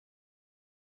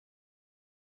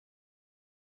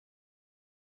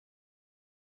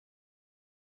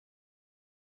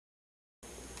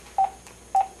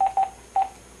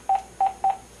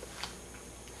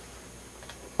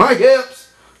Mike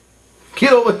Epps,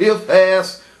 get over here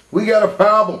fast. We got a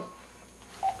problem.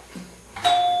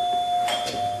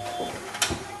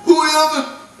 Who is it?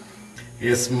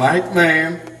 It's Mike,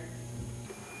 man.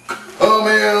 Come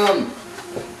in.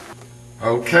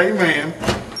 Okay, man.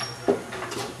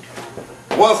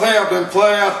 What's happening,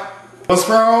 player? What's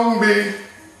wrong, B?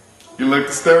 You look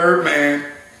disturbed, man.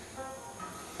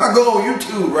 I go on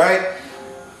YouTube, right?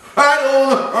 Right on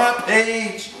the front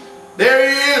page. There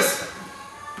he is.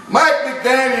 Mike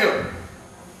McDaniel.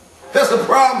 That's a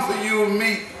problem for you and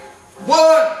me.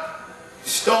 1, you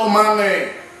stole my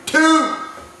name. 2,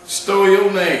 stole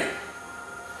your name.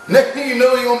 Next thing you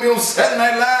know, you're going to be on Saturday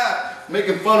Night Live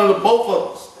making fun of the both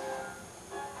of us.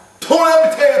 Don't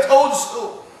let me tell you I told you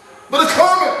so. But it's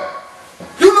coming.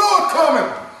 You know it's coming.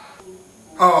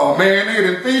 Oh, man,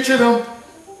 they done featured him.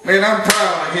 Man, I'm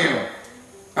proud of him.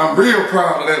 I'm real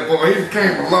proud of that boy. He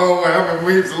came a long way. I remember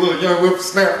when he was a little young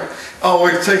whippersnapper,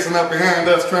 always chasing up behind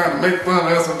us, trying to make fun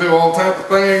of us and do all types of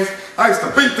things. I used to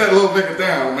beat that little nigga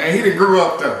down, man. He done grew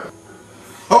up though.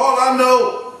 All I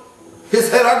know is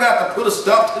that I got to put a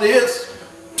stop to this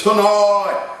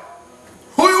tonight.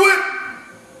 Who you with?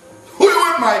 Who you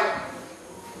with, Mike?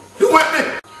 You with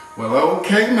me? Well,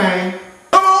 okay, man.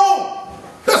 Come on.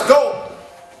 Let's go.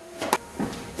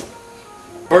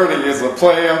 Bernie is a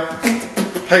player,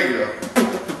 hater.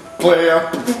 Player,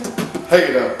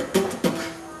 hater.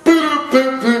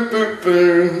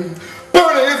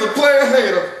 Bernie is a player,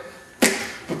 hater.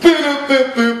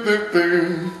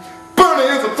 Bernie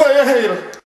is a player, hater.